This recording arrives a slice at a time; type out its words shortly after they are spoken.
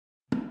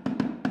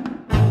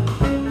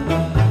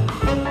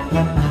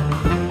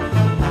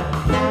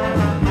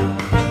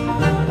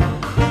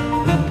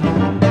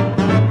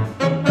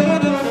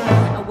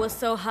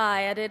so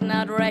high I did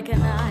not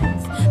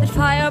recognize that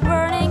fire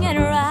burning in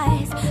her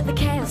eyes, the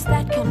chaos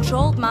that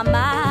controlled my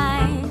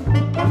mind.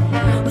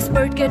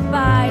 Whispered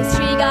goodbyes,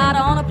 she got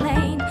on a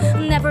plane,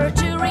 never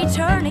to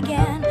return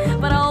again,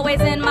 but always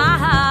in my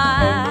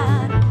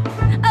heart.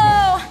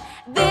 Oh,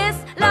 this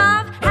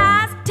love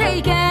has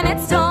taken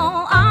its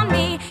toll on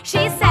me.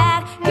 She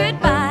said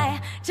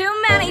goodbye too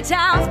many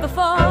times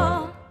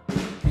before,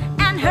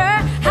 and her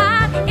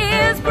heart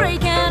is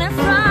breaking in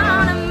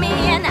front of me,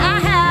 and I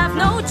have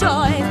no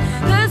choice,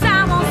 'cause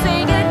I won't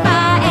say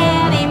goodbye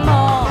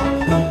anymore.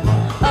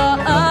 Oh,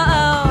 oh,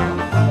 oh.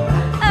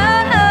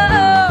 Oh, oh,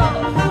 oh.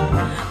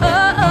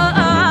 Oh, oh,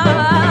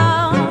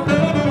 oh.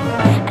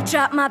 I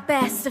tried my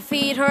best to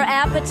feed her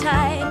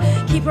appetite,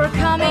 keep her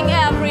coming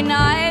every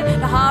night,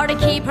 the hard to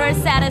keep her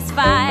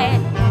satisfied.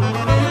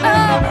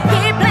 Oh,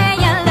 keep